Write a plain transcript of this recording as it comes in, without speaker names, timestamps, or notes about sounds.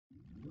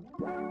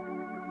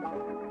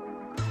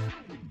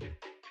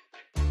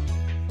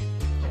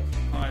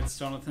it's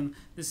Jonathan.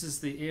 This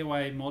is the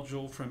Airway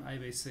module from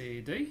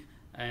ABCED,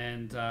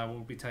 and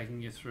we'll be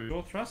taking you through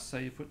jaw thrust. So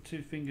you put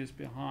 2 fingers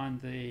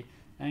behind the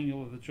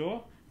angle of the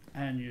jaw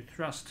and you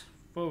thrust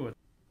forward.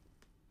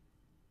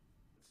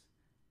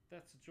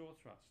 That's a jaw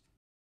thrust.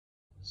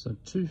 So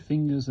 2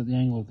 fingers at the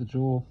angle of the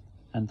jaw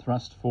and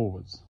thrust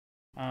forwards.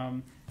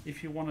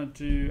 If you want to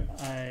do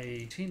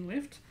a chin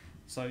lift,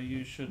 so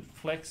you should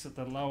flex at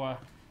the lower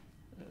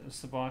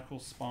cervical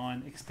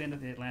spine, extend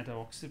at the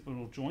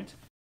atlanto-occipital joint,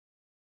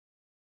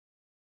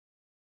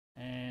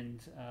 and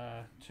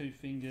 2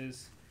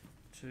 fingers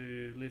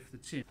to lift the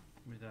chin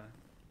with a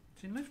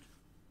chin lift.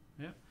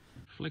 Yep.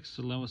 Flex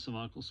the lower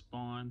cervical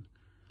spine,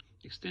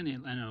 extend the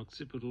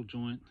atlanto-occipital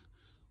joint,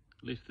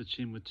 lift the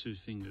chin with 2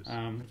 fingers.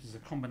 Which is a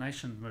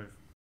combination move,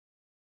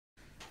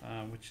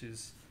 which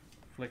is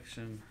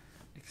flexion,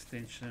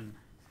 extension,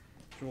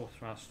 jaw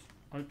thrust,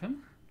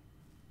 open.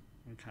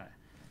 Okay.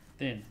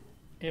 Then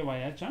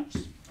airway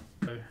adjuncts.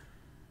 So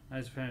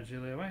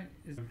nasopharyngeal airway,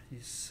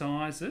 you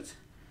size it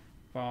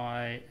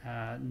by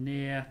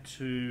near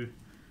to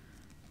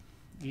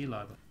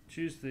earlobe.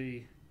 Choose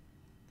the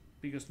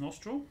biggest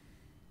nostril,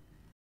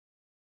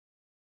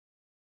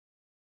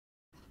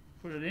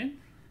 put it in.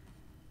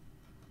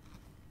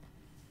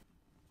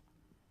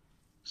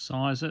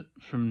 Size it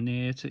from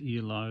nair to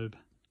earlobe.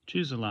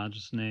 Choose the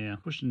largest nair,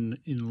 push it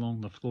in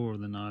along the floor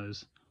of the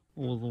nose,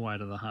 all the way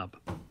to the hub.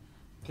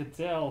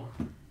 Cadell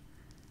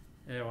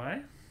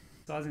airway.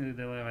 Sizing the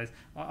Cadell airways.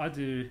 I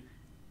do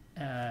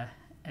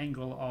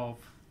angle of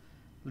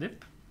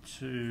lip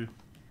to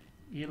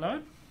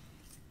earlobe.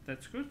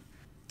 That's good.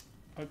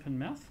 Open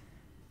mouth.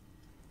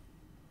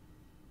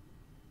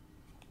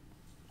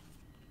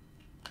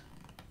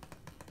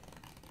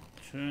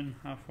 Turn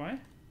halfway.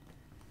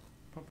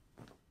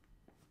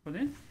 Put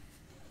in.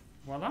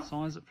 Voila.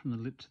 Size it from the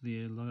lip to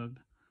the earlobe.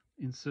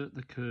 Insert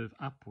the curve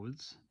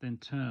upwards, then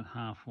turn it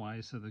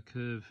halfway so the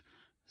curve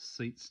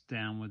seats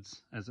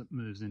downwards as it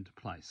moves into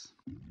place.